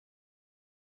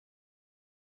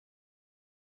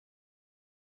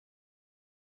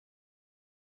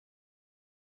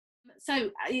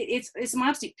So it's my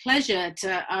absolute pleasure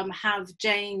to have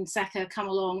Jane Secker come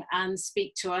along and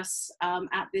speak to us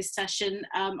at this session.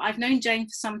 I've known Jane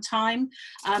for some time.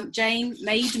 Jane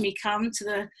made me come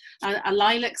to a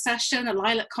Lilac session, a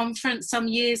Lilac conference some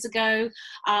years ago,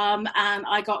 and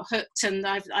I got hooked, and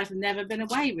I've never been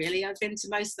away really. I've been to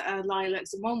most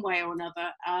Lilacs in one way or another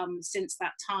since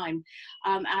that time,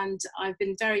 and I've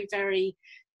been very, very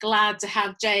glad to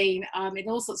have Jane in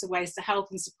all sorts of ways to help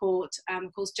and support.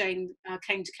 Of course, Jane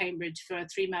came to Cambridge for a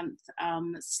 3-month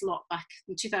slot back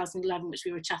in 2011, which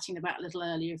we were chatting about a little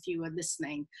earlier if you were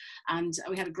listening. And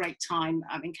we had a great time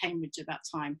in Cambridge at that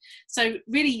time. So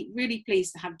really, really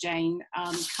pleased to have Jane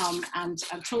come and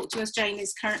talk to us. Jane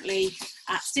is currently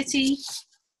at City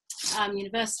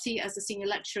University as a senior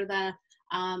lecturer there.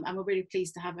 And we're really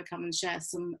pleased to have her come and share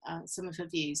some of her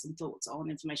views and thoughts on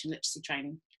information literacy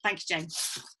training. Thank you, Jane.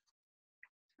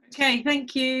 Okay,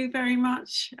 thank you very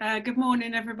much. Good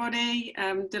morning, everybody.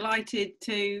 Delighted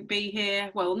to be here.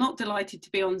 Well, not delighted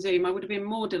to be on Zoom. I would have been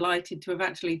more delighted to have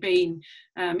actually been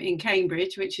in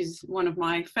Cambridge, which is one of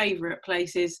my favourite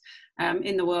places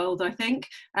in the world, I think.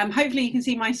 Hopefully you can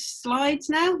see my slides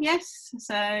now. Yes.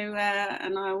 So,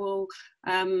 and I will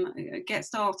get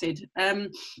started.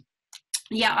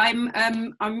 Yeah,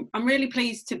 I'm really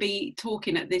pleased to be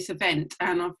talking at this event,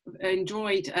 and I've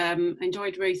enjoyed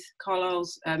Ruth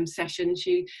Carlisle's session.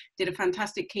 She did a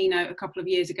fantastic keynote a couple of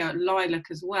years ago at Lilac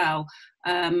as well,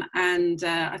 and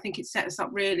I think it set us up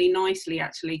really nicely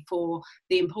actually for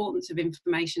the importance of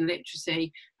information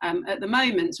literacy at the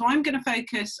moment. So I'm going to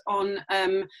focus on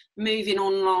moving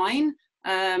online.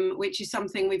 Which is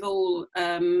something we've all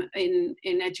in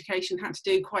education had to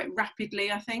do quite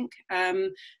rapidly, I think,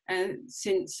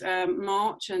 since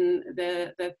March and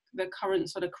the current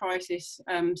sort of crisis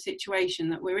situation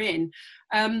that we're in.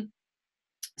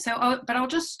 But I'll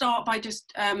just start by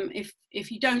just,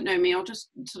 if you don't know me, I'll just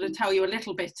sort of tell you a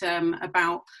little bit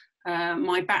about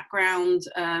my background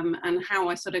and how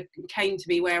I sort of came to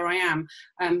be where I am.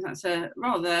 That's a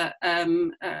rather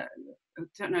I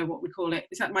don't know what we call it.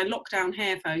 Is that my lockdown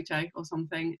hair photo or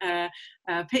something? A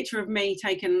picture of me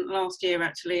taken last year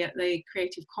actually at the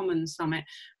Creative Commons Summit.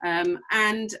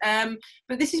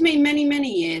 But this is me many,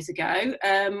 many years ago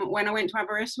when I went to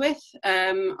Aberystwyth.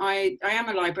 I am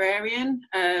a librarian.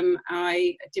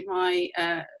 I did my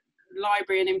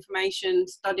library and information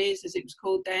studies, as it was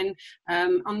called then,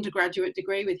 undergraduate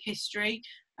degree with history,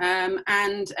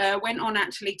 and went on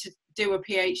actually to do a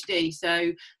PhD.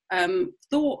 So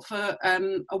thought for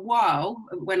a while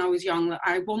when I was young that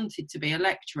I wanted to be a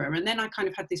lecturer, and then I kind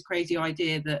of had this crazy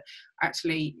idea that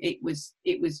actually it was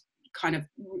kind of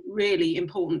really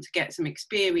important to get some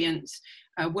experience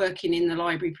working in the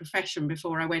library profession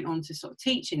before I went on to sort of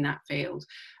teach in that field.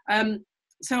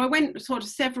 So I went sort of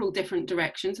several different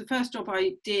directions. The first job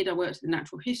I did, I worked at the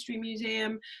Natural History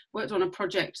Museum, worked on a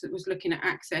project that was looking at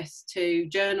access to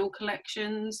journal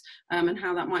collections and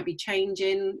how that might be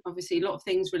changing. Obviously, a lot of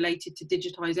things related to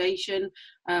digitisation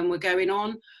were going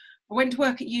on. I went to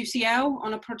work at UCL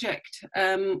on a project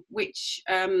which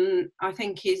I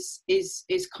think is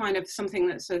kind of something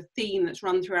that's a theme that's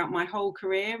run throughout my whole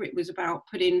career. It was about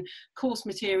putting course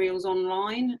materials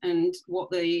online and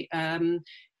what the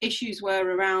issues were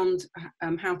around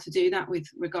how to do that with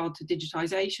regard to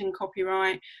digitisation,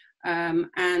 copyright,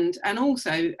 and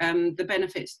also the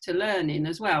benefits to learning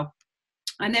as well.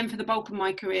 And then for the bulk of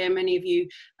my career, many of you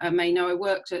may know I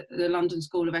worked at the London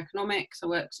School of Economics. I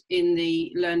worked in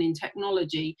the learning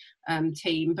technology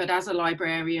team, but as a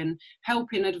librarian,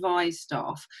 helping advise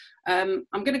staff. I'm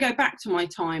going to go back to my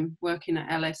time working at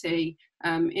LSE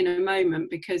in a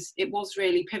moment, because it was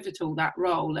really pivotal, that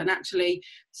role. And actually,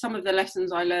 some of the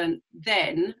lessons I learned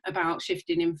then about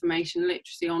shifting information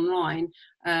literacy online,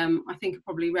 I think are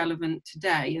probably relevant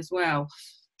today as well.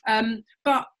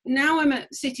 But now I'm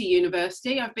at City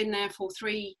University. I've been there for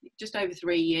just over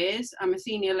 3 years. I'm a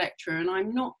senior lecturer, and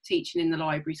I'm not teaching in the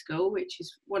library school, which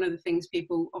is one of the things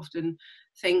people often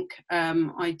think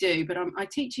I do. But I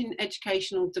teach in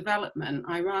educational development.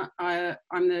 I'm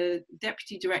the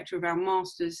deputy director of our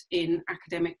Masters in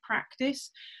Academic Practice,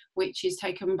 which is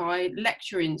taken by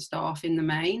lecturing staff in the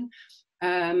main.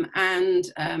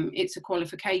 It's a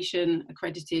qualification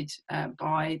accredited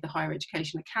by the Higher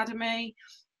Education Academy.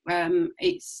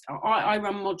 I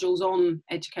run modules on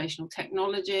educational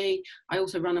technology. I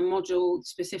also run a module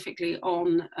specifically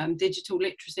on digital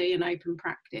literacy and open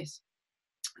practice.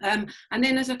 And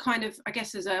then as a kind of, I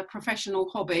guess as a professional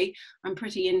hobby, I'm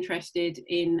pretty interested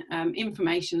in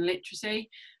information literacy.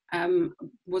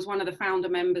 Was one of the founder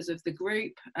members of the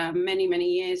group many, many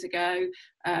years ago,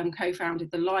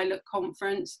 co-founded the Lilac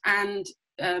conference, and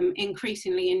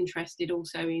increasingly interested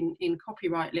also in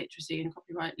copyright literacy, and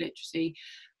copyright literacy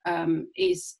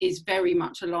is very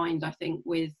much aligned, I think,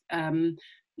 with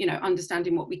you know,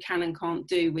 understanding what we can and can't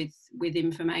do with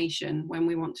information when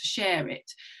we want to share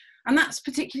it. And that's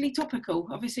particularly topical,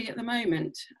 obviously, at the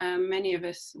moment. Many of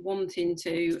us wanting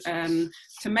to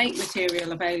make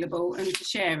material available and to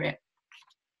share it.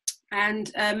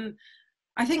 And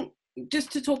I think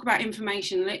just to talk about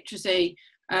information literacy,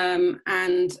 so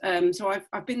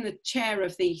I've been the chair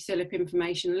of the CILIP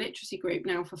Information Literacy Group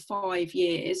now for 5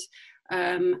 years,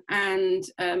 and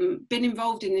been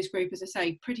involved in this group, as I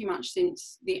say, pretty much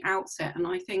since the outset. And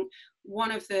I think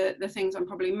one of the things I'm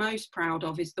probably most proud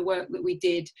of is the work that we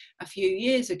did a few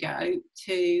years ago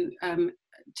to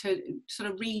sort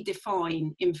of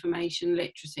redefine information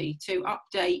literacy, to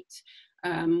update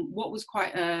what was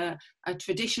quite a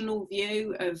traditional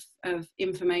view of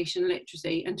information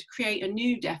literacy, and to create a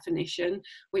new definition,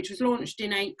 which was launched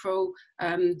in April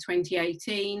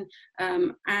 2018,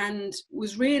 and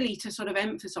was really to sort of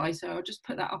emphasise, so I'll just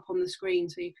put that up on the screen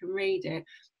so you can read it,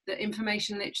 that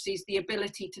information literacy is the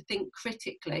ability to think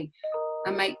critically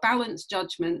and make balanced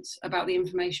judgments about the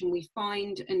information we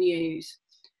find and use.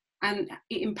 And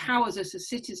it empowers us as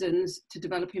citizens to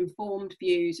develop informed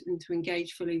views and to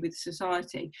engage fully with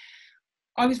society.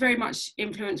 I was very much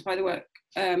influenced by the work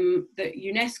that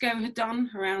UNESCO had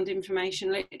done around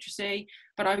information literacy,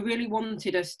 but I really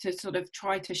wanted us to sort of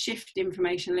try to shift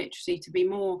information literacy to be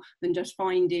more than just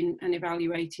finding and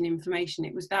evaluating information.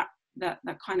 It was that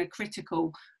kind of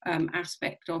critical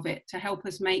aspect of it to help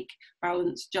us make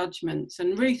balanced judgments.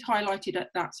 And Ruth highlighted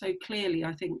that so clearly,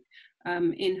 I think,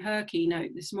 in her keynote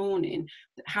this morning,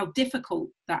 how difficult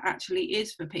that actually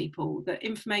is for people, that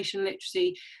information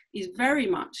literacy is very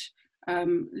much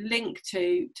linked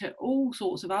to all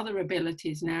sorts of other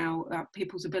abilities now,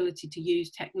 people's ability to use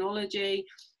technology,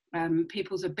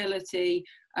 people's ability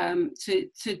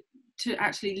to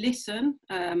actually listen,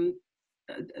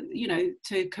 you know,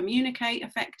 to communicate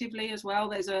effectively as well.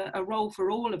 There's a role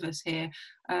for all of us here.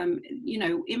 You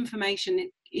know, information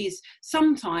is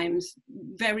sometimes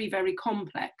very, very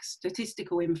complex.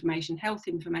 Statistical information, health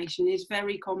information is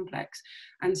very complex.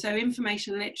 And so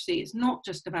information literacy is not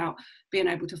just about being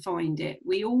able to find it.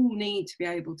 We all need to be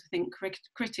able to think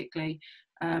critically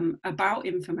about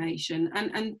information,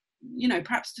 and you know,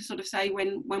 perhaps to sort of say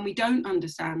when we don't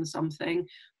understand something,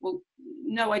 well,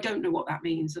 no, I don't know what that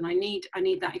means, and I need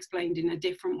that explained in a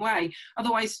different way.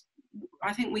 Otherwise,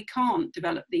 I think we can't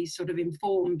develop these sort of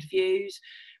informed views.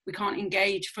 We can't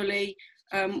engage fully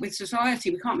with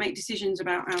society. We can't make decisions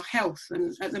about our health.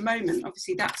 And at the moment,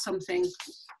 obviously, that's something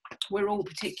we're all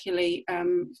particularly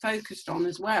focused on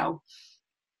as well.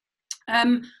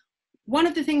 One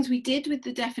of the things we did with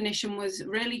the definition was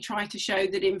really try to show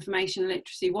that information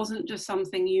literacy wasn't just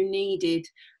something you needed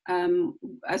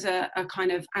as a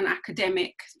kind of an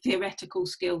academic theoretical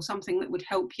skill, something that would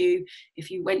help you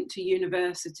if you went to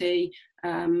university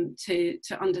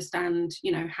to understand,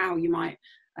 you know, how you might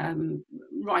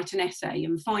write an essay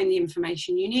and find the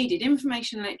information you needed.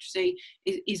 Information literacy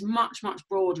is much, much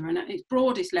broader, and at its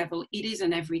broadest level, it is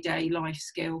an everyday life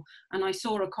skill. And I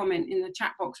saw a comment in the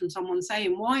chat box from someone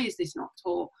saying, why is this not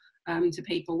taught to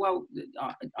people? Well,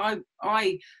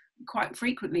 I quite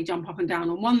frequently jump up and down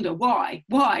and wonder why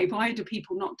do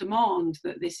people not demand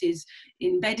that this is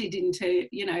embedded into,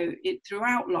 you know, it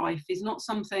throughout life, is not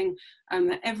something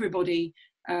that everybody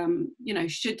you know,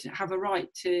 should have a right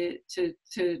to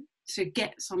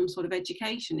get some sort of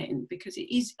education in, because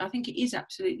it is, I think it is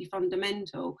absolutely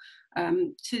fundamental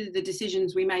to the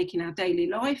decisions we make in our daily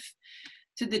life,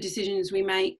 to the decisions we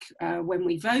make when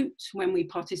we vote, when we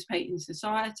participate in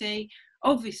society.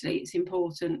 Obviously, it's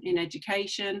important in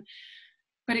education,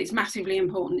 but it's massively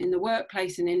important in the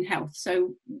workplace and in health.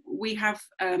 So we have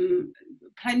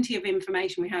plenty of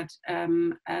information. We had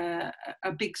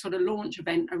a big sort of launch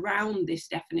event around this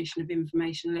definition of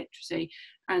information literacy,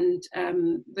 and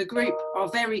the group are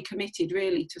very committed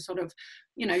really to sort of,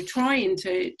 you know, trying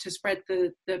to spread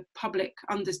the public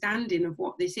understanding of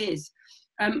what this is.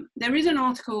 There is an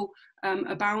article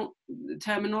about the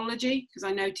terminology, because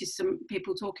I noticed some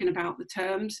people talking about the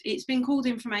terms. It's been called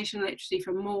information literacy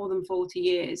for more than 40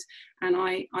 years. And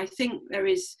I think there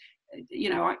is,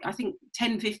 you know, I think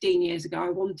 10, 15 years ago,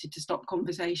 I wanted to stop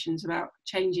conversations about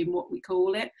changing what we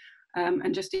call it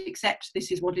and just accept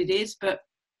this is what it is. But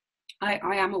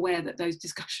I am aware that those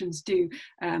discussions do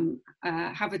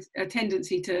have a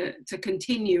tendency to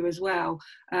continue as well.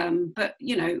 But,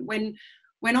 you know,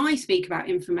 when I speak about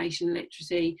information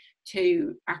literacy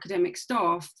to academic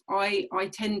staff, I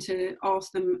tend to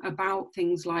ask them about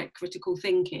things like critical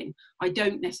thinking. I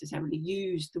don't necessarily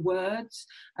use the words.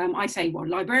 I say, well,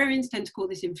 librarians tend to call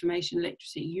this information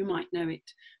literacy. You might know it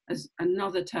as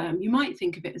another term. You might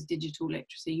think of it as digital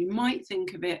literacy. You might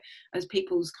think of it as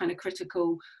people's kind of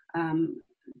critical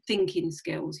thinking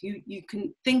skills. You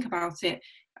can think about it,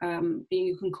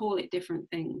 you can call it different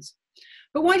things.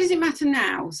 But why does it matter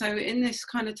now? So in this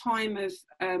kind of time of,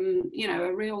 you know,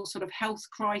 a real sort of health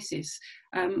crisis,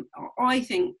 I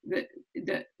think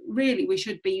that really we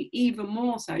should be even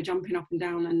more so jumping up and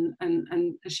down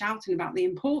and shouting about the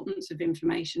importance of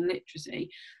information literacy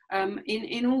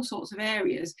in all sorts of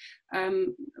areas,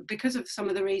 because of some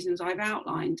of the reasons I've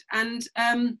outlined. And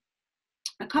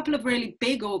a couple of really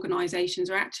big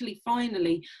organisations are actually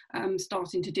finally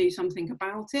starting to do something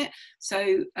about it.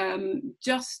 So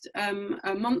just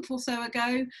a month or so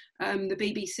ago, the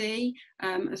BBC,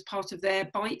 as part of their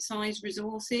bite-sized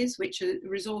resources, which are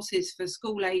resources for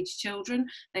school-age children,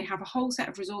 they have a whole set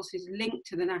of resources linked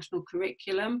to the national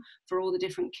curriculum for all the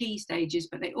different key stages,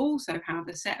 but they also have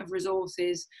a set of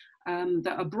resources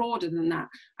that are broader than that.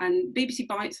 And BBC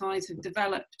Bitesize have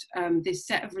developed this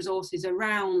set of resources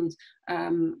around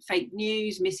fake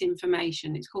news,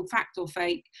 misinformation. It's called Fact or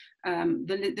Fake.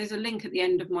 There's a link at the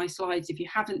end of my slides if you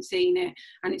haven't seen it,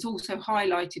 and it's also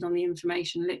highlighted on the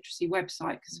information literacy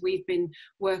website because we've been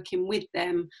working with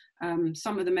them.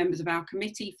 Some of the members of our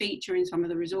committee feature in some of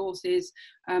the resources,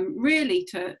 really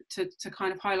to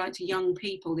kind of highlight to young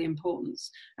people the importance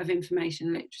of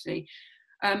information literacy.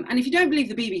 And if you don't believe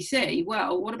the BBC,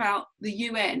 well, what about the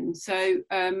UN? So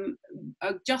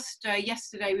just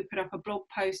yesterday we put up a blog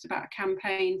post about a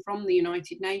campaign from the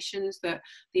United Nations that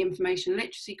the Information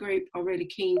Literacy Group are really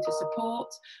keen to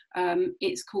support.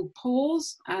 It's called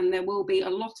Pause, and there will be a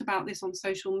lot about this on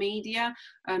social media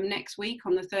next week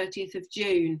on the 30th of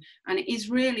June. And it is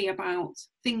really about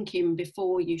thinking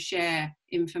before you share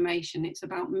information. It's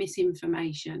about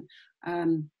misinformation.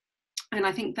 And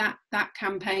I think that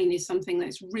campaign is something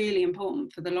that's really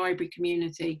important for the library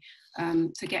community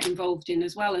to get involved in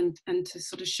as well, and to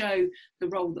sort of show the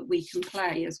role that we can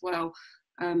play as well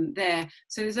there.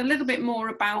 So there's a little bit more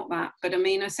about that, but I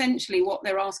mean, essentially what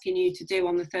they're asking you to do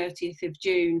on the 30th of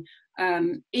June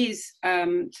is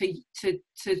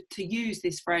to use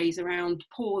this phrase around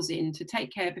pausing, to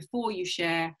take care before you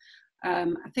share,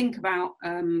 think about,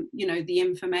 you know, the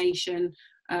information,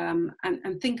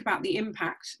 and think about the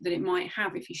impact that it might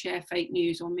have if you share fake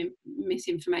news or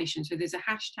misinformation. So there's a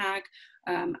hashtag,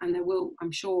 and there will,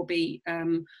 I'm sure, be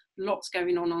lots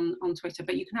going on Twitter,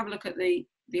 but you can have a look at the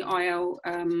IL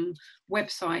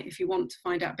website if you want to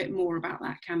find out a bit more about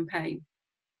that campaign.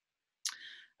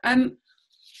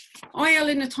 IL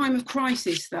in a time of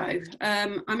crisis, though,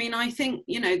 I mean, I think,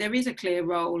 you know, there is a clear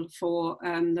role for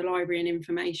the library and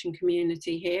information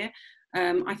community here.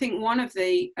 I think one of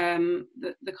the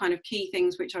kind of key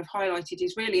things which I've highlighted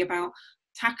is really about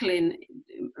tackling,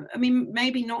 I mean,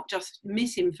 maybe not just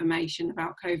misinformation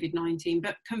about COVID-19,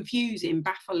 but confusing,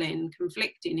 baffling,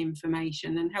 conflicting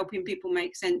information and helping people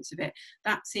make sense of it.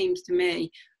 That seems to me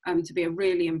to be a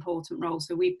really important role.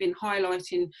 So we've been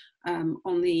highlighting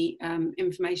on the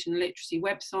information literacy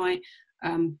website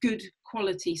good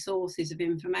quality sources of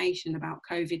information about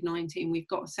COVID-19. We've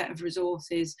got a set of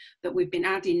resources that we've been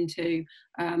adding to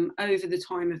over the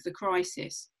time of the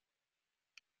crisis.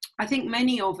 I think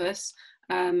many of us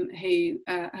who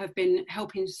have been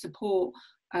helping to support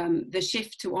the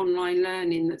shift to online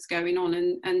learning that's going on,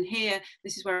 and here,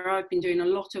 this is where I've been doing a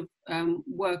lot of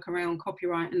work around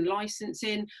copyright and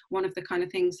licensing. One of the kind of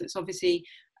things that's obviously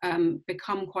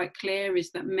become quite clear is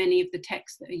that many of the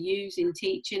texts that are used in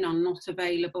teaching are not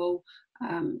available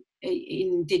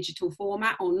in digital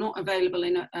format, or not available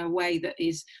in a way that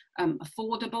is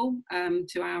affordable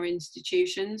to our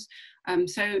institutions.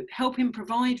 So helping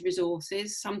provide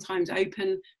resources, sometimes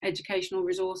open educational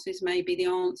resources may be the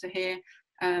answer here,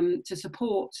 to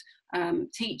support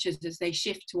teachers as they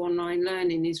shift to online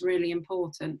learning is really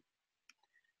important.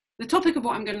 The topic of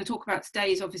what I'm going to talk about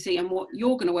today is obviously, and what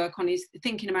you're going to work on, is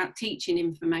thinking about teaching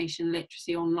information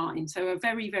literacy online. So a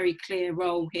very, very clear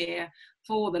role here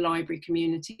for the library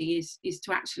community is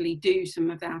to actually do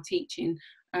some of our teaching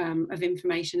of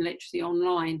information literacy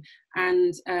online.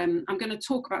 And I'm going to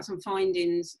talk about some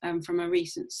findings from a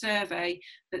recent survey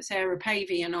that Sarah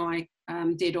Pavey and I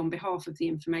did on behalf of the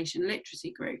Information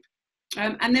Literacy Group.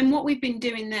 And then what we've been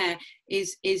doing there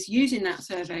is using that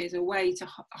survey as a way to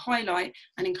highlight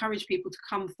and encourage people to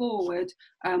come forward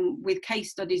with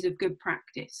case studies of good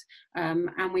practice.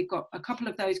 And we've got a couple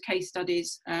of those case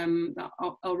studies that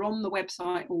are on the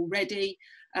website already.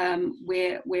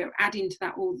 We're adding to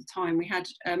that all the time. We had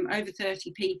over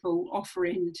 30 people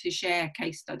offering to share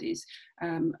case studies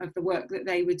of the work that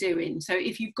they were doing. So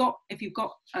if you've got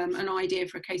an idea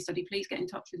for a case study, please get in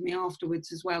touch with me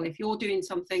afterwards as well, if you're doing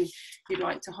something you'd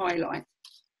like to highlight.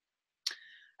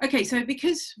 Okay, so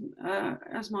because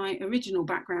as my original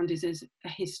background is as a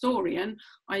historian,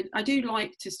 I do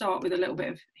like to start with a little bit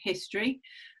of history.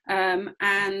 If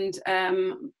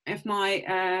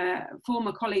my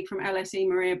former colleague from LSE,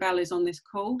 Maria Bell, is on this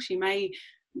call, she may,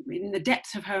 in the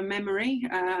depths of her memory,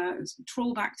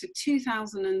 trawl back to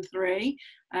 2003,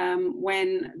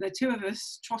 when the two of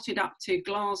us trotted up to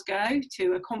Glasgow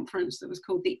to a conference that was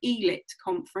called the ELIT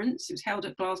conference. It was held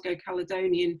at Glasgow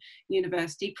Caledonian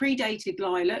University, predated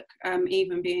Lilac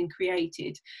even being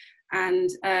created. And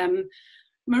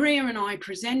Maria and I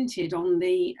presented on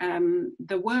the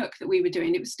work that we were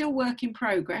doing. It was still work in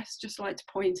progress, just like to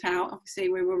point out. Obviously,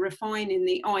 we were refining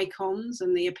the icons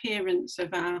and the appearance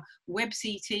of our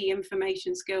WebCT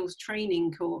information skills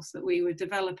training course that we were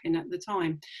developing at the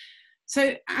time.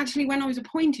 So actually, when I was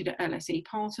appointed at LSE,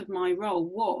 part of my role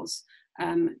was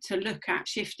to look at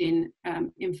shifting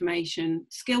information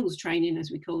skills training,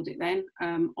 as we called it then,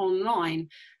 online.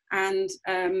 And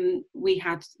we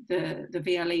had the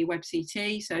VLE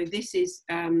WebCT. So this is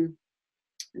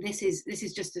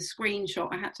just a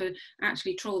screenshot. I had to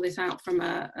actually trawl this out from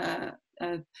an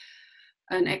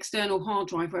external hard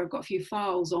drive where I've got a few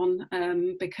files on,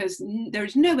 because there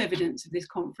is no evidence of this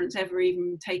conference ever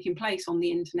even taking place on the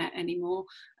internet anymore,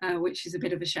 which is a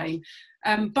bit of a shame.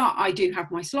 But I do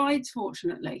have my slides,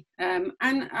 fortunately. And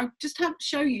I'll just have to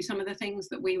show you some of the things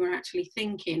that we were actually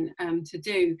thinking to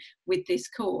do with this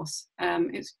course.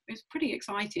 It's pretty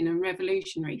exciting and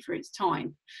revolutionary for its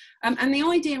time. And the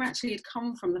idea actually had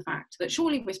come from the fact that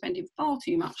surely we're spending far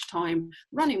too much time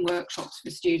running workshops for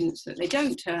students that they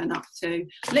don't turn up to.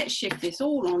 Let's shift this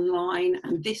all online,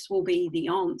 and this will be the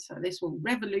answer. This will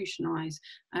revolutionise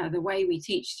the way we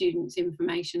teach students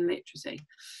information literacy.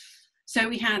 So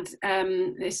we had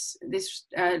this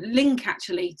link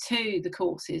actually to the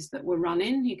courses that were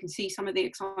running. You can see some of the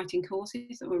exciting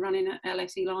courses that were running at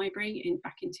LSE Library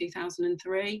back in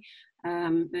 2003.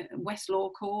 The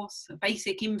Westlaw course,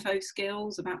 basic info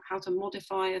skills about how to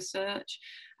modify a search,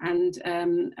 and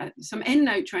some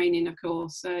EndNote training, of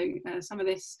course. So some of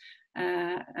this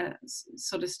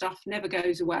sort of stuff never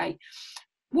goes away.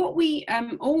 What we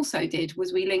also did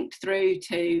was we linked through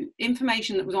to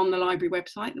information that was on the library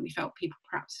website that we felt people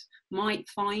perhaps might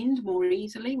find more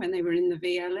easily when they were in the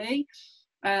VLE.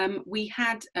 We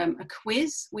had a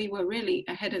quiz. We were really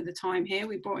ahead of the time here.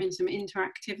 We brought in some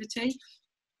interactivity.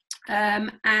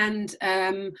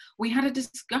 We had a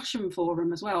discussion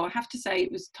forum as well. I have to say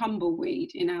it was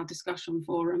tumbleweed in our discussion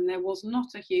forum. There was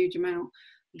not a huge amount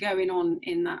going on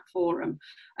in that forum,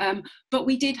 but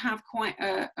we did have quite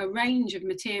a range of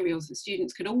materials that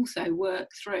students could also work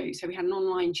through. So we had an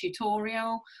online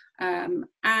tutorial, and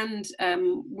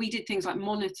we did things like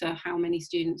monitor how many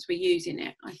students were using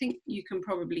it. I think you can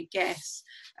probably guess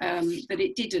that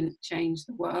it didn't change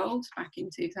the world back in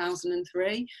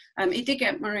 2003. It did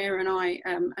get Maria and I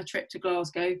a trip to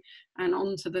Glasgow and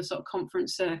onto the sort of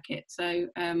conference circuit. So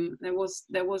there was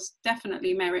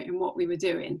definitely merit in what we were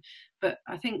doing. But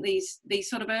I think these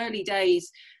sort of early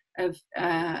days of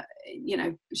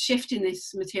shifting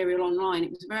this material online,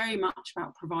 it was very much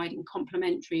about providing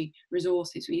complementary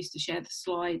resources. We used to share the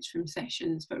slides from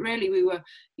sessions, but really we were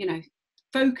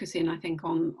focusing, I think,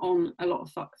 on a lot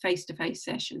of face-to-face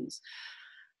sessions.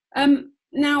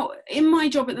 Now, in my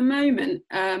job at the moment,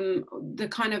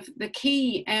 the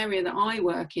key area that I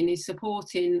work in is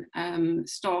supporting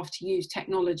staff to use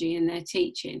technology in their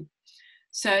teaching.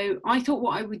 So I thought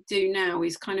what I would do now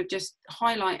is kind of just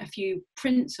highlight a few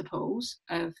principles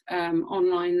of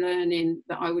online learning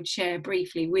that I would share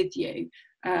briefly with you,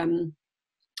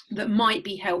 that might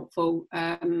be helpful,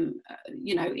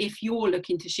 if you're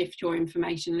looking to shift your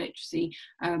information literacy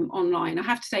online. I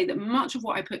have to say that much of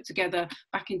what I put together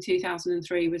back in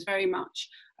 2003 was very much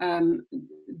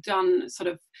done sort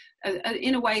of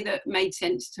in a way that made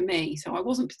sense to me. So I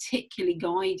wasn't particularly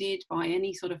guided by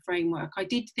any sort of framework. I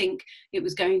did think it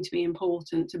was going to be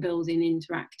important to build in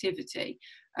interactivity,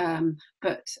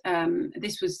 but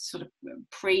this was sort of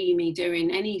pre me doing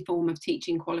any form of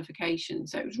teaching qualification.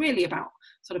 So it was really about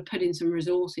sort of putting some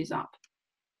resources up.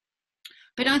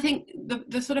 But I think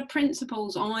the sort of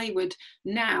principles I would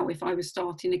now, if I was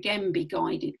starting again, be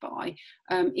guided by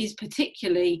is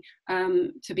particularly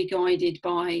to be guided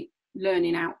by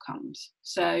learning outcomes.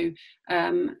 So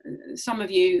some of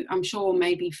you, I'm sure,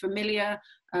 may be familiar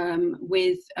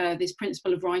with this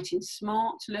principle of writing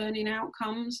smart learning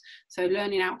outcomes. So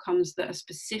learning outcomes that are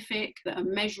specific, that are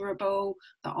measurable,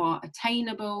 that are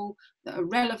attainable, that are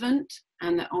relevant,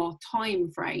 and that are time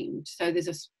framed. So there's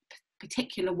a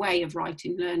particular way of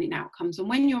writing learning outcomes, and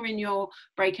when you're in your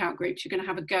breakout groups, you're going to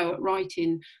have a go at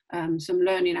writing some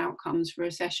learning outcomes for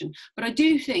a session. But I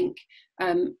do think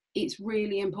it's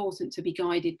really important to be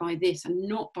guided by this and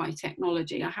not by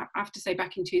technology. I have to say,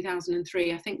 back in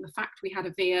 2003, I think the fact we had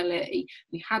a VLE,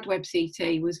 we had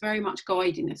WebCT, was very much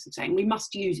guiding us and saying we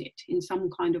must use it in some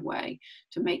kind of way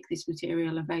to make this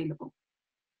material available.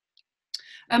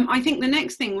 I think the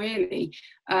next thing really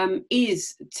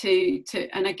is to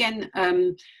and again,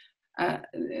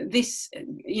 this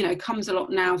comes a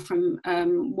lot now from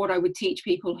what I would teach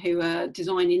people who are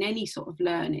designing any sort of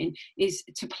learning, is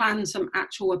to plan some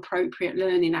actual appropriate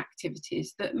learning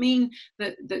activities that mean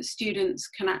that students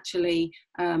can actually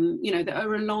that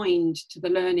are aligned to the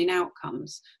learning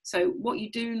outcomes. So what you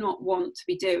do not want to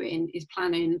be doing is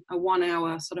planning a 1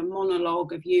 hour sort of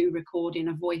monologue of you recording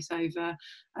a voiceover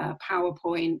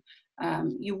PowerPoint.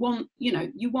 You want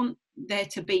there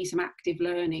to be some active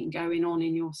learning going on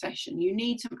in your session. You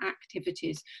need some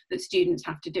activities that students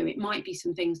have to do. It might be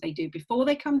some things they do before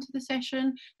they come to the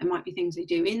session, there might be things they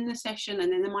do in the session,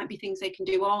 and then there might be things they can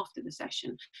do after the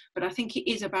session. But I think it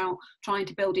is about trying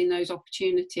to build in those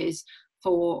opportunities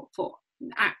for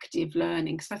active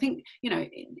learning, because I think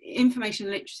information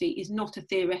literacy is not a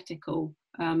theoretical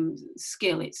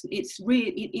skill. It's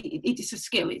really it is a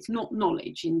skill. It's not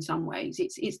knowledge in some ways.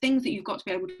 It's things that you've got to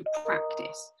be able to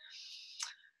practice.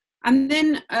 And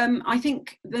then I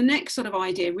think the next sort of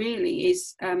idea really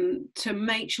is to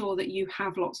make sure that you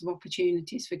have lots of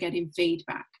opportunities for getting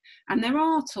feedback. And there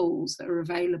are tools that are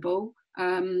available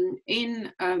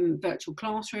in virtual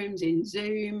classrooms, in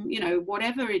Zoom,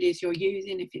 whatever it is you're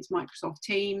using, if it's Microsoft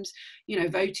Teams,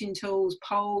 voting tools,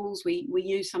 polls, we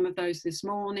use some of those this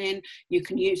morning. You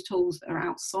can use tools that are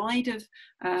outside of,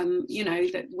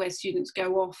 where students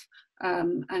go off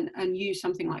and use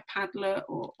something like Padlet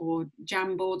or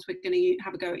Jamboards. We're going to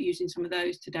have a go at using some of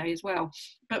those today as well.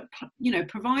 But,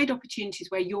 provide opportunities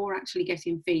where you're actually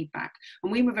getting feedback.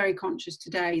 And we were very conscious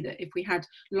today that if we had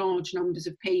large numbers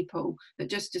of people, that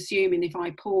just assuming if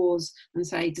I pause and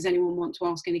say, does anyone want to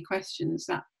ask any questions,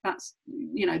 that's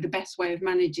the best way of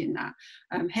managing that.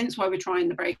 Hence why we're trying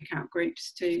the breakout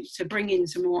groups to bring in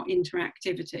some more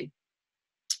interactivity.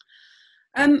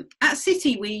 At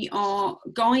City, we are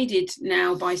guided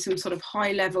now by some sort of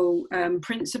high-level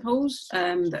principles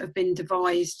that have been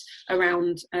devised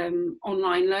around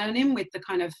online learning, with the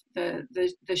kind of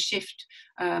the shift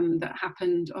that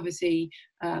happened obviously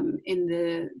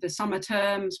in the summer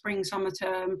term, spring summer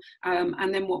term,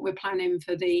 and then what we're planning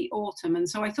for the autumn. And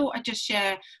so I thought I'd just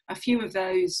share a few of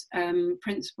those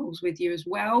principles with you as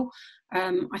well.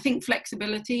 I think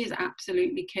flexibility is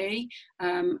absolutely key.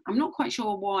 I'm not quite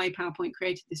sure why PowerPoint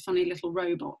created this funny little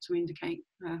robot to indicate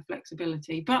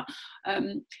flexibility, but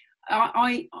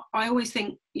I always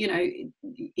think,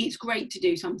 it's great to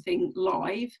do something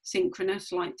live,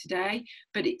 synchronous like today,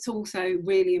 but it's also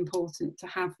really important to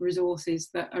have resources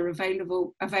that are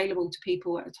available to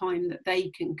people at a time that they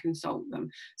can consult them.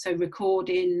 So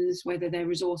recordings, whether they're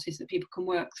resources that people can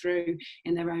work through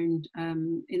in their own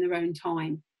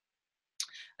time.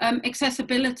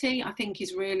 Accessibility, I think,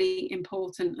 is really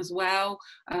important as well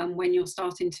when you're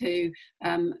starting to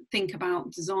think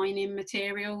about designing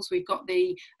materials. We've got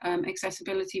the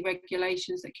accessibility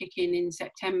regulations that kick in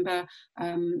September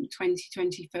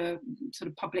 2020 for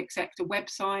sort of public sector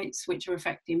websites, which are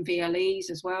affecting VLEs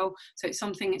as well. So it's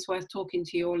something it's worth talking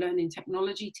to your learning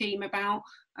technology team about.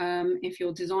 If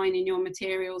you're designing your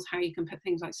materials, how you can put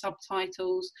things like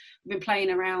subtitles. We've been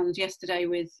playing around yesterday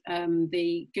with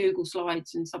the Google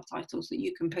Slides and subtitles that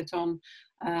you can put on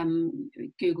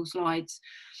Google Slides.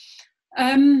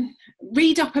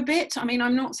 Read up a bit. I mean,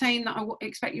 I'm not saying that I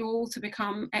expect you all to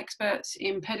become experts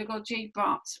in pedagogy,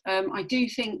 but I do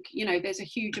think, there's a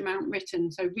huge amount written.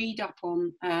 So read up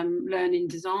on learning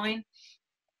design.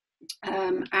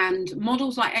 And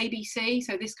models like ABC,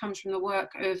 so this comes from the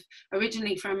work of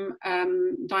originally from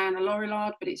Diana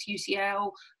Laurillard, but it's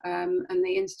UCL and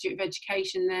the Institute of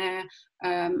Education there,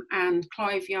 and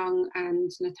Clive Young and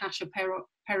Natasha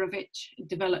Perovich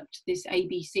developed this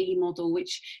ABC model,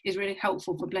 which is really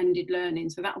helpful for blended learning.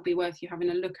 So that will be worth you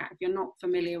having a look at if you're not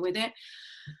familiar with it.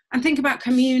 And think about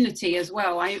community as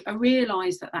well. I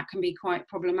realise that that can be quite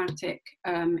problematic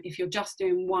if you're just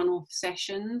doing one-off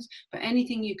sessions, but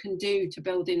anything you can do to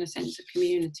build in a sense of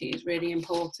community is really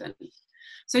important.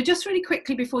 So just really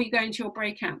quickly before you go into your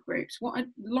breakout groups, what I'd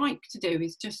like to do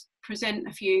is just present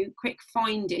a few quick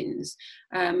findings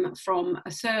from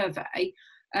a survey.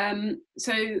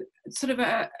 So sort of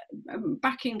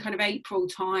back in kind of April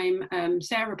time,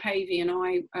 Sarah Pavey and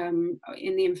I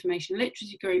in the information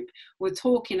literacy group were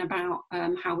talking about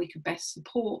how we could best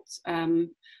support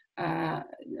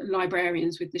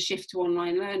librarians with the shift to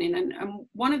online learning, and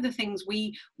one of the things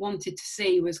we wanted to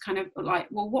see was kind of like,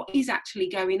 well, what is actually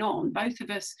going on? Both of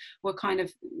us were kind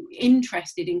of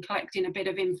interested in collecting a bit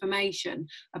of information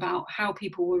about how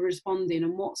people were responding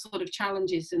and what sort of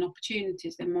challenges and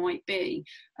opportunities there might be,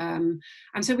 and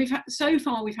so so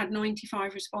far we've had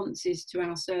 95 responses to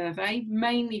our survey,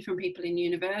 mainly from people in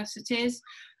universities.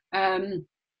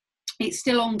 It's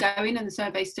still ongoing and the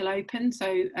survey is still open, so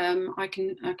I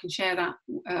can share that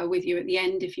with you at the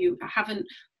end if you haven't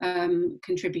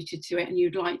contributed to it and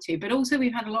you'd like to. But also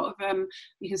we've had a lot of,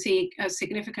 you can see a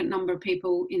significant number of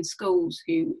people in schools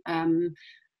who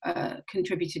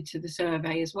contributed to the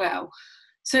survey as well.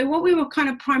 So what we were kind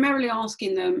of primarily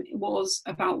asking them was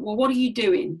about, well, what are you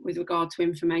doing with regard to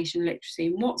information literacy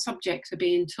and what subjects are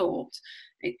being taught?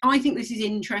 I think this is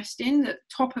interesting that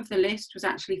top of the list was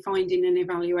actually finding and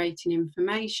evaluating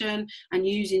information and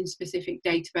using specific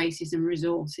databases and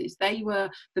resources. They were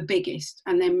the biggest,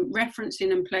 and then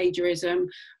referencing and plagiarism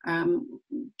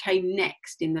came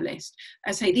next in the list.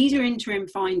 As I say, these are interim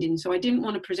findings, so I didn't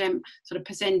want to present sort of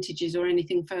percentages or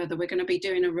anything further. We're going to be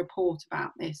doing a report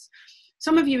about this.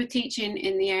 Some of you are teaching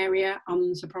in the area,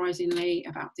 unsurprisingly,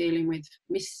 about dealing with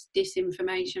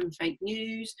disinformation, fake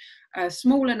news.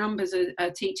 Smaller numbers are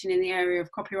teaching in the area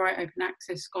of copyright, open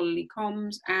access, scholarly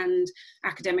comms, and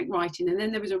academic writing. And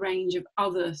then there was a range of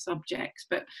other subjects,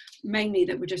 but mainly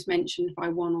that were just mentioned by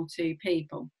one or two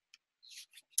people.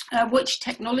 Which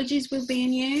technologies were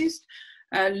being used?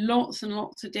 Lots and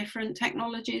lots of different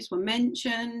technologies were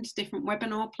mentioned, different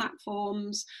webinar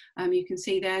platforms. You can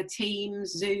see there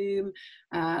Teams, Zoom,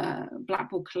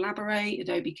 Blackboard Collaborate,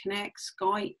 Adobe Connect,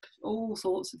 Skype, all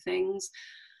sorts of things.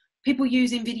 People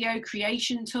using video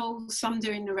creation tools, some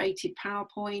doing narrated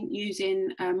PowerPoint, using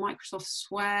Microsoft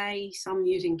Sway, some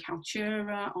using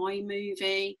Kaltura,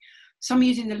 iMovie, some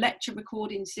using the lecture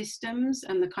recording systems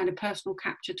and the kind of personal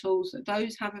capture tools that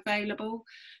those have available.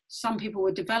 Some people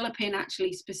were developing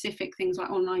actually specific things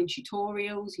like online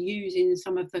tutorials, using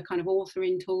some of the kind of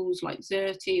authoring tools like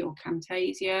Xerti or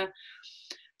Camtasia.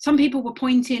 Some people were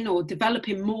pointing or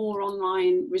developing more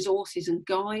online resources and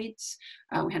guides.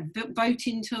 We had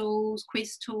voting tools,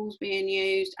 quiz tools being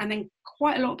used, and then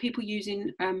quite a lot of people using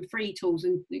free tools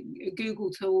and Google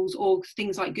tools or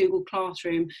things like Google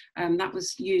Classroom. That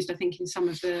was used, I think, in some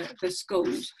of the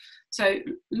schools. So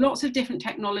lots of different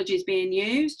technologies being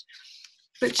used,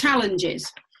 but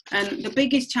challenges. And the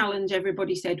biggest challenge,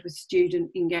 everybody said, was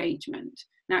student engagement.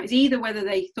 Now, it's either whether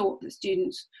they thought that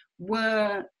students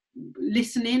were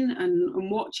listening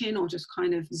and watching or just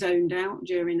kind of zoned out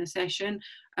during a session,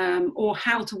 or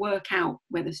how to work out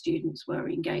whether students were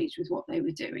engaged with what they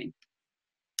were doing.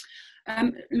 A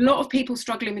lot of people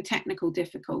struggling with technical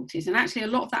difficulties, and actually a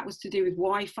lot of that was to do with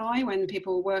Wi-Fi when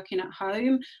people were working at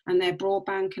home and their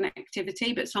broadband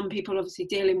connectivity, but some people obviously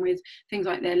dealing with things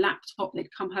like their laptop,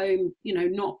 they'd come home, you know,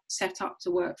 not set up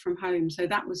to work from home, so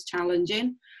that was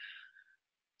challenging.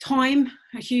 Time,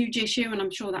 a huge issue, and I'm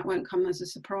sure that won't come as a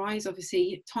surprise.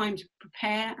 Obviously, time to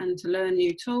prepare and to learn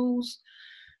new tools.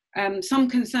 Some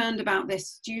concerned about their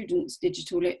students'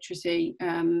 digital literacy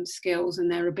skills and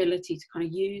their ability to kind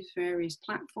of use various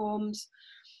platforms.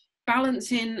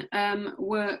 Balancing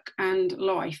work and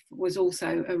life was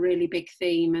also a really big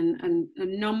theme, and a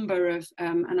number of,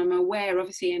 and I'm aware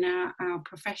obviously in our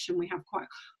profession we have quite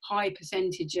a high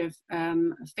percentage of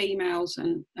females,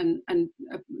 and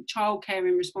childcare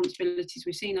and responsibilities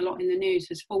we've seen a lot in the news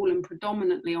has fallen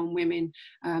predominantly on women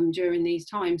during these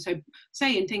times. So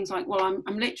saying things like, well,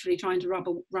 I'm literally trying to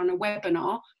run a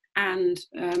webinar and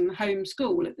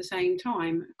homeschool at the same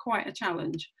time, quite a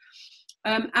challenge.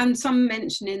 And some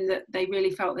mentioning that they really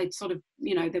felt they'd sort of,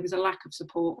 you know, there was a lack of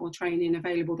support or training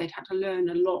available. They'd had to learn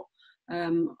a lot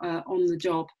on the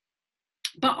job,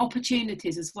 but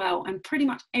opportunities as well. And pretty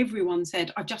much everyone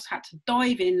said, I've just had to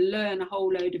dive in, learn a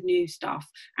whole load of new stuff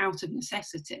out of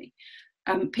necessity.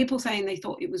 People saying they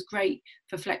thought it was great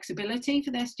for flexibility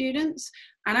for their students,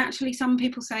 and actually some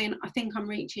people saying, I think I'm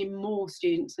reaching more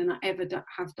students than I ever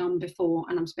have done before,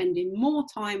 and I'm spending more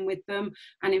time with them,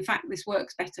 and in fact this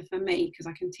works better for me because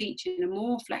I can teach in a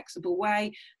more flexible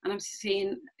way, and I'm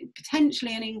seeing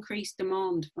potentially an increased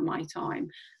demand for my time.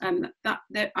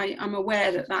 I'm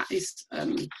aware that is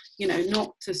you know,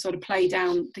 not to sort of play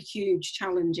down the huge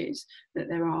challenges that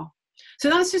there are. So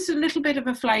that's just a little bit of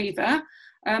a flavour.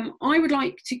 I would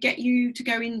like to get you to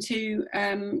go into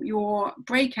your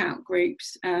breakout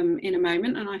groups in a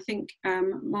moment, and I think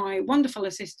my wonderful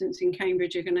assistants in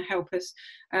Cambridge are going to help us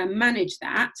manage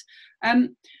that.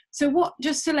 So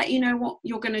just to let you know what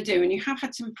you're going to do, and you have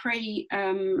had some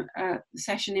pre-session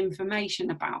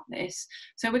information about this.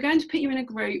 So we're going to put you in a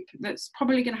group that's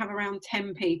probably going to have around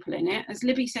 10 people in it. As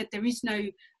Libby said, there is no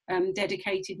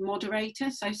dedicated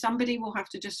moderator, so somebody will have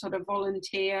to just sort of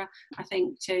volunteer, I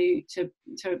think, to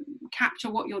capture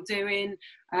what you're doing,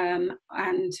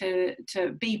 and to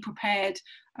be prepared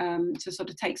to sort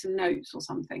of take some notes or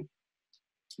something.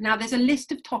 Now there's a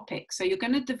list of topics, so you're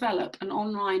going to develop an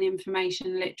online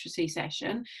information literacy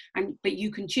session, but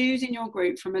you can choose in your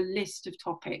group from a list of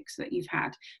topics that you've had.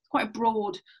 It's quite a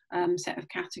broad set of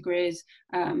categories,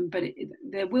 but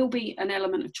there will be an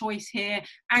element of choice here,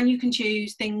 and you can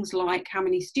choose things like how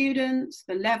many students,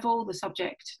 the level, the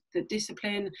subject, the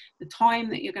discipline, the time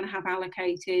that you're going to have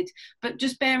allocated. But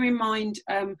just bear in mind,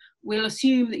 we'll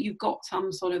assume that you've got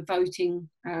some sort of voting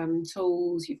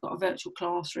tools, you've got a virtual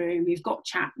classroom, you've got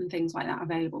chat and things like that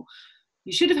available.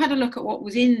 You should have had a look at what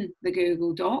was in the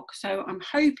Google Doc, so I'm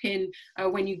hoping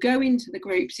when you go into the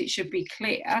groups it should be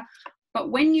clear. But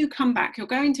when you come back, you're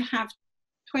going to have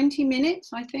 20 minutes,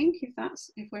 I think,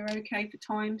 if we're okay for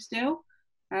time still.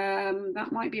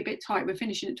 That might be a bit tight. We're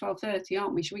finishing at 12:30,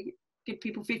 aren't we? Should we give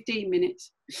people 15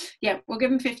 minutes? Yeah, we'll give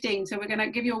them 15. So we're going to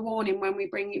give you a warning when we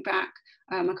bring you back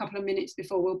a couple of minutes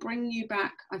before. We'll bring you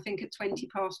back, I think, at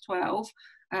 12:20.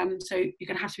 So you're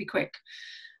going to have to be quick.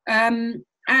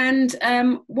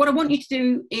 What I want you to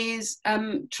do is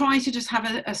try to just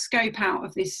have a scope out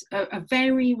of this, a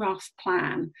very rough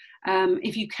plan.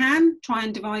 If you can, try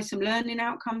and devise some learning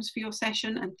outcomes for your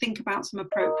session and think about some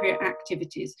appropriate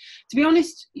activities. To be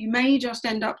honest, you may just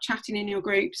end up chatting in your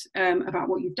groups about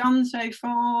what you've done so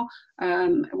far,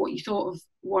 what you thought of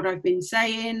what I've been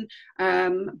saying,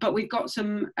 but we've got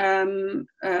some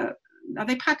are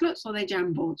they Padlets or are they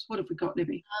Jamboards? What have we got,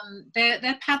 Libby?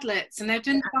 They're Padlets, and they've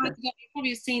been divided up. You've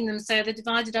probably seen them. So they're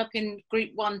divided up in group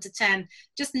 1 to 10.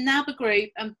 Just nab a group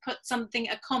and put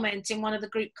a comment in one of the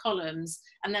group columns,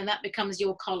 and then that becomes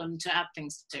your column to add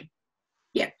things to.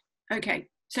 Yeah. Okay.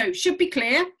 So should be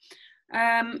clear.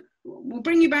 We'll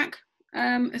bring you back,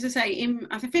 as I say, in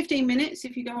after 15 minutes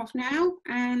if you go off now,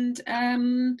 and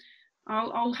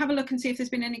I'll have a look and see if there's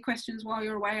been any questions while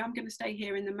you're away. I'm going to stay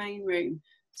here in the main room.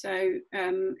 So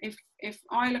if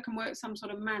Isla can work some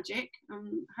sort of magic,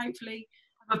 hopefully.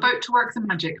 I'm about to work the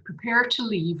magic. Prepare to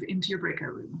leave into your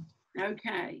breakout room.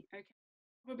 Okay.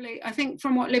 Probably, I think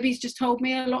from what Libby's just told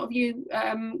me, a lot of you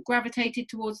gravitated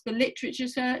towards the literature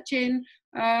searching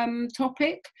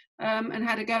topic and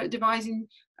had a go at devising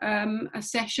a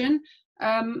session.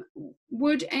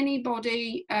 Would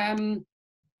anybody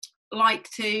like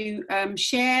to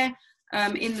share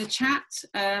in the chat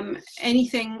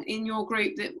anything in your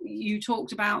group that you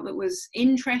talked about that was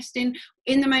interesting?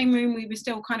 In the main room we were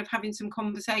still kind of having some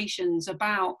conversations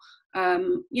about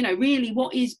you know, really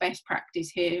what is best practice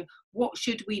here, what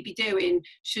should we be doing,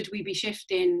 should we be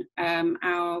shifting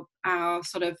our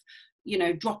sort of, you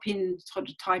know, drop-in sort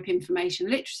of type information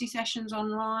literacy sessions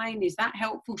online? Is that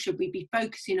helpful? Should we be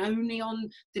focusing only on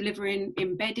delivering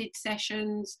embedded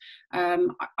sessions?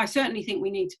 I certainly think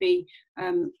we need to be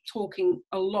talking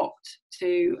a lot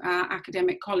to our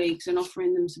academic colleagues and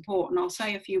offering them support, and I'll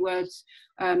say a few words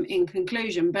in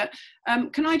conclusion. But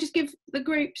can I just give the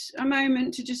groups a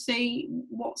moment to just see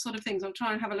what sort of things? I'll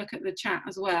try and have a look at the chat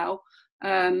as well.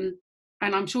 And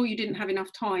I'm sure you didn't have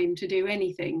enough time to do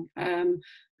anything.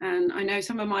 And I know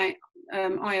some of my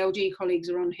ILG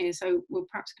colleagues are on here, so we'll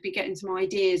perhaps be getting some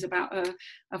ideas about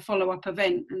a follow-up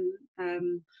event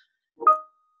and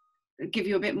give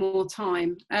you a bit more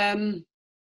time.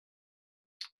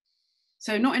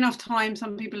 So not enough time,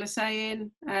 some people are saying.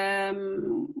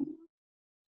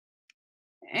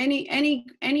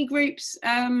 Any groups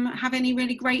have any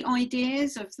really great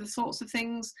ideas of the sorts of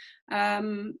things,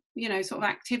 you know, sort of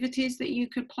activities that you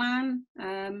could plan?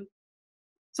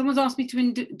 Someone's asked me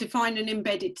to define an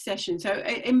embedded session. So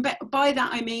by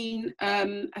that I mean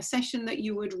a session that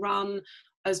you would run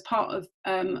as part of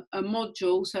a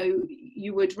module. So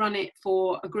you would run it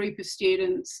for a group of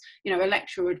students. You know, a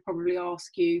lecturer would probably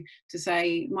ask you to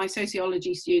say, my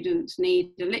sociology students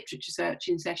need a literature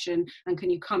searching session, and can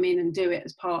you come in and do it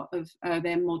as part of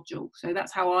their module? So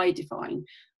that's how I define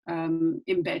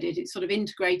embedded. It's sort of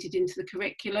integrated into the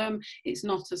curriculum. It's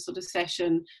not a sort of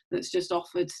session that's just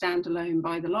offered standalone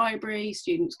by the library.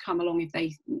 Students come along if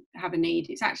they have a need.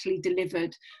 It's actually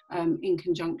delivered in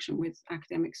conjunction with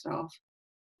academic staff.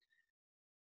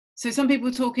 So some people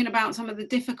were talking about some of the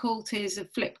difficulties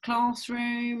of flipped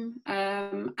classroom,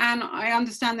 and I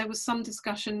understand there was some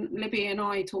discussion, Libby and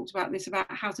I talked about this, about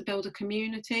how to build a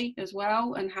community as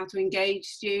well and how to engage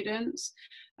students.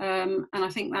 And I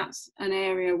think that's an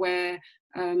area where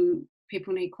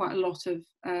people need quite a lot of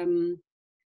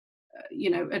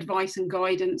you know, advice and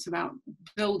guidance about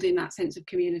building that sense of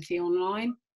community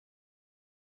online.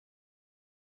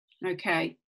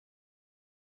 Okay.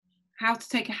 How to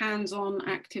take a hands-on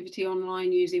activity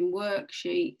online using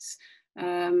worksheets.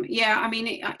 Yeah, I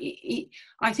mean,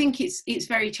 I think it's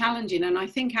very challenging, and I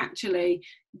think actually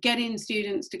getting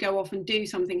students to go off and do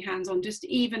something hands-on,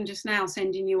 even just now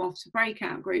sending you off to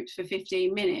breakout groups for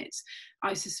 15 minutes,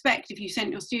 I suspect if you sent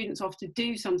your students off to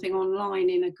do something online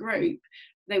in a group,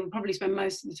 they would probably spend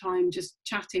most of the time just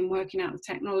chatting, working out the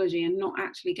technology, and not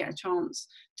actually get a chance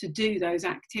to do those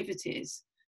activities.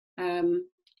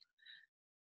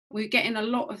 We're getting a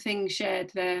lot of things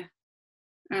shared there,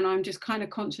 and I'm just kind of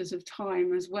conscious of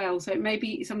time as well. So it may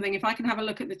be something, if I can have a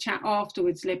look at the chat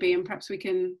afterwards, Libby, and perhaps we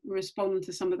can respond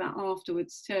to some of that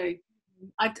afterwards too.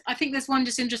 I think there's one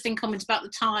just interesting comment about the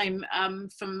time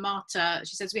from Marta.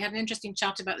 She says, we had an interesting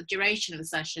chat about the duration of the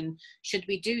session. Should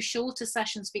we do shorter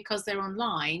sessions because they're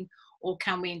online, or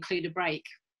can we include a break?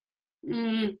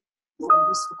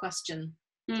 Useful question.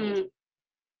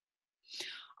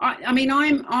 I mean,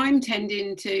 I'm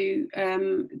tending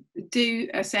to do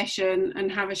a session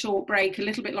and have a short break, a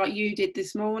little bit like you did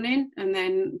this morning, and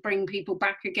then bring people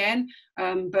back again,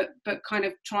 but kind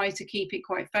of try to keep it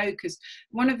quite focused.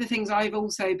 One of the things I've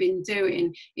also been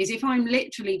doing is, if I'm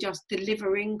literally just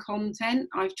delivering content,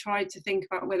 I've tried to think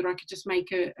about whether I could just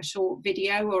make a short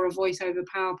video or a voice over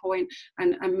PowerPoint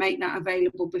and make that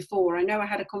available before. I know I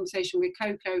had a conversation with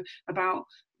Coco about,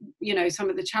 you know, some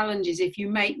of the challenges. If you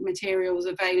make materials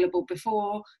available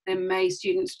before, then may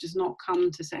students just not come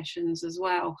to sessions as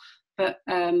well. But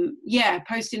yeah,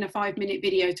 posting a 5-minute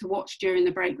video to watch during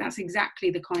the break, that's exactly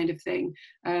the kind of thing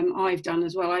I've done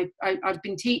as well. I've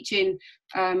been teaching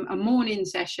a morning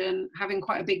session, having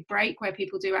quite a big break where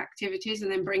people do activities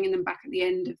and then bringing them back at the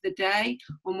end of the day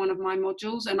on one of my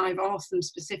modules. And I've asked them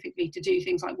specifically to do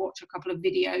things like watch a couple of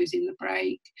videos in the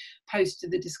break, post to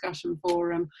the discussion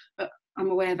forum. But I'm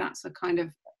aware that's a kind of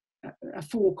a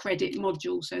 4-credit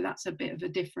module, so that's a bit of a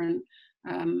different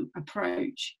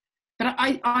approach. But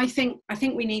I think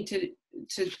we need to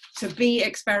be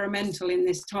experimental in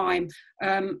this time,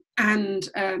 and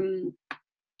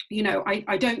you know,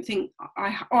 I don't think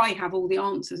I have all the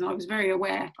answers, and I was very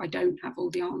aware I don't have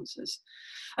all the answers.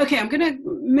 Okay, I'm going to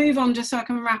move on just so I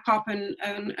can wrap up and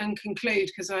conclude,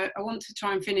 because I want to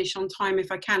try and finish on time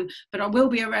if I can, but I will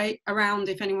be around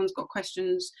if anyone's got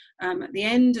questions at the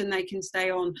end, and they can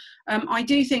stay on. I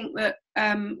do think that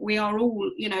we are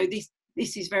all, you know,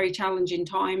 this is very challenging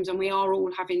times, and we are all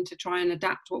having to try and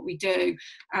adapt what we do.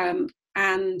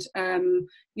 And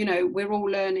you know, we're all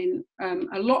learning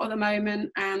a lot at the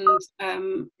moment, and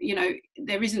you know,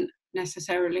 there isn't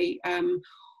necessarily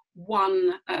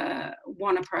one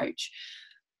approach.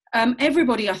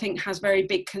 Everybody, I think, has very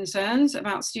big concerns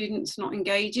about students not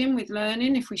engaging with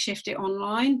learning if we shift it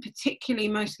online. Particularly,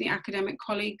 most of the academic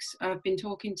colleagues I've been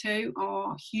talking to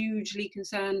are hugely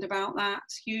concerned about that,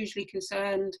 hugely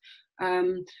concerned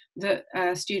that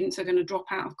students are going to drop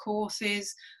out of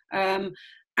courses.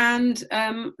 And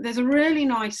there's a really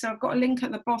nice, so I've got a link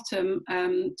at the bottom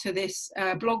to this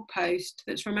blog post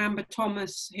that's from Amber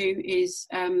Thomas, who is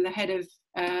the head of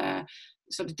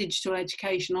sort of digital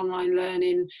education, online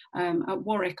learning at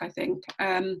Warwick, I think,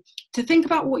 to think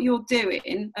about what you're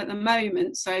doing at the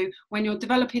moment. So when you're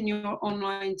developing your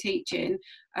online teaching,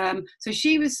 so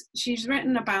she's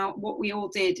written about what we all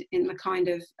did in the kind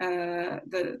of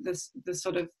the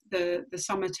sort of the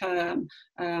summer term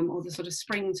or the sort of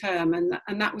spring term,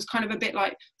 and that was kind of a bit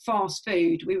like fast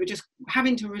food. We were just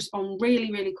having to respond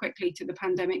really, really quickly to the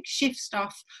pandemic, shift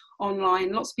stuff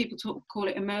online. Lots of people call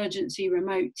it emergency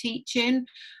remote teaching.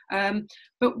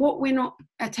 But what we're not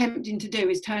attempting to do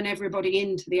is turn everybody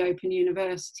into the Open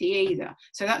University either.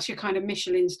 So that's your kind of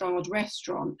Michelin-starred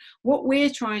restaurant. What we're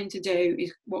trying to do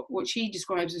is what she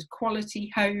describes as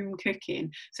quality home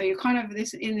cooking. So you're kind of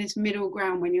in this middle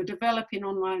ground when you're developing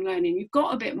online learning. You've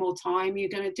got a bit more time. You're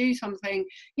going to do something,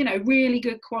 you know, really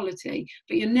good quality,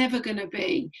 but you're never going to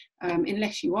be,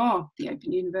 unless you are the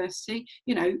Open University,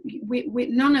 you know,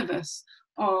 none of us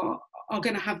are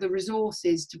going to have the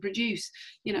resources to produce,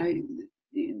 you know,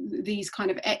 these kind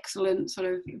of excellent sort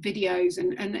of videos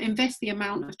and invest the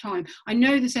amount of time. I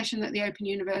know the session that the Open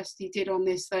University did on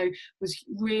this, though, was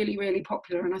really, really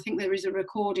popular, and I think there is a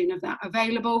recording of that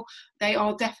available. They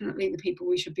are definitely the people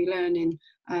we should be learning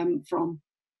from.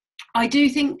 I do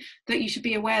think that you should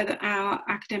be aware that our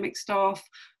academic staff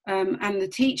and the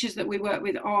teachers that we work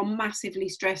with are massively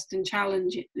stressed and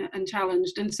challenged.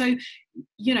 And so,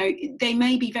 you know, they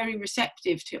may be very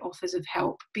receptive to offers of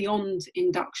help beyond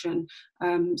induction.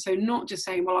 So not just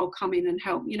saying, well, I'll come in and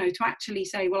help, you know, to actually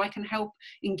say, well, I can help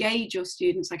engage your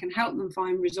students. I can help them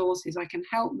find resources. I can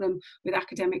help them with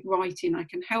academic writing. I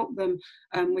can help them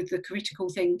with the critical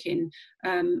thinking.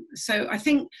 So I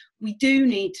think we do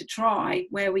need to try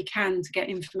where we can to get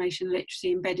information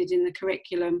literacy embedded in the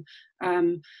curriculum,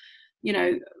 you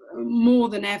know, more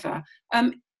than ever.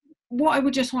 What I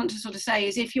would just want to sort of say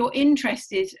is, if you're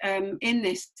interested in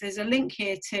this, there's a link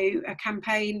here to a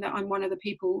campaign that I'm one of the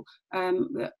people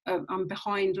that I'm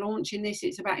behind launching this.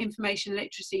 It's about information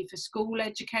literacy for school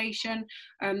education.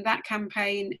 That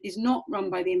campaign is not run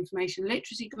by the information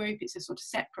literacy group. It's a sort of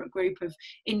separate group of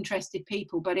interested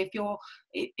people. But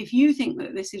if you think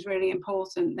that this is really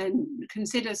important, then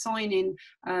consider signing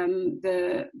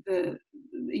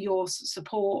your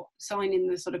support, signing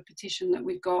the sort of petition that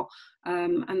we've got,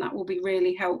 and that will be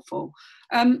really helpful.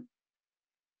 We're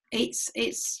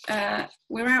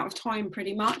out of time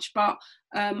pretty much, but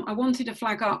I wanted to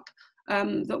flag up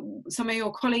that some of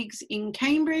your colleagues in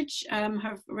Cambridge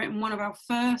have written one of our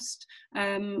first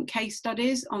case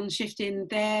studies on shifting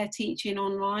their teaching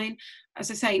online. As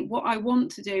I say, what I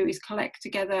want to do is collect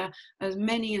together as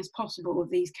many as possible of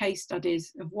these case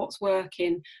studies of what's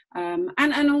working,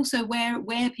 and also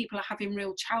where people are having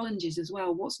real challenges as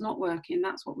well. What's not working,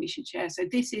 that's what we should share. So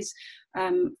this is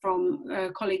from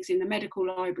colleagues in the medical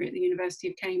library at the University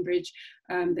of Cambridge.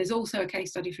 There's also a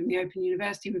case study from the Open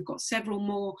University. We've got several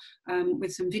more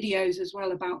with some videos as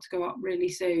well about to go up really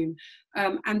soon.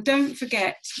 And don't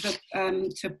forget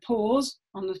to pause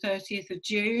on the 30th of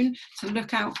June to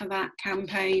look out for that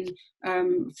campaign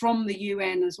from the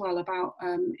UN as well about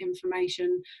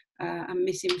information and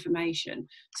misinformation.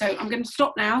 So I'm going to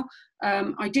stop now.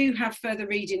 I do have further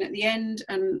reading at the end,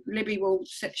 and Libby will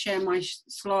share my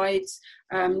slides.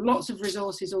 Lots of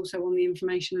resources also on the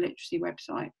information literacy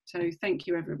website. So thank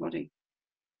you, everybody.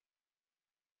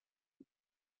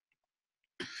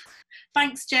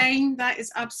 Thanks, Jane. That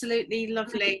is absolutely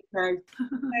lovely. So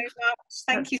much.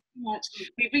 Thank you so much.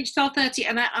 We've reached our 30,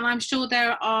 and I'm sure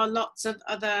there are lots of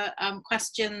other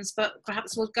questions, but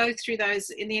perhaps we'll go through those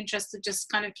in the interest of just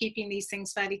kind of keeping these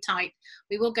things fairly tight.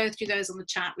 We will go through those on the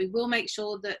chat. We will make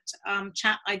sure that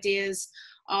chat ideas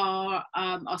are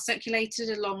circulated,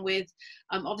 along with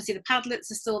obviously the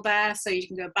Padlets are still there, so you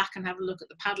can go back and have a look at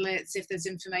the Padlets if there's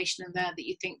information in there that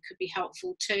you think could be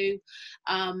helpful too,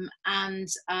 and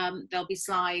there'll be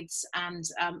slides, and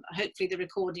hopefully the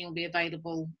recording will be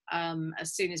available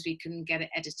as soon as we can get it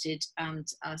edited and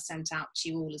sent out to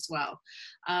you all as well.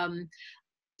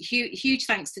 Huge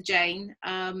thanks to Jane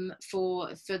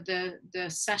for the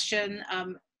session.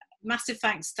 Massive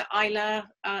thanks to Isla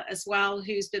as well,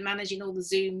 who's been managing all the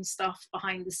Zoom stuff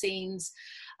behind the scenes.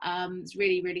 It's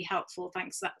really, really helpful.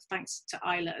 Thanks to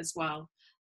Isla as well.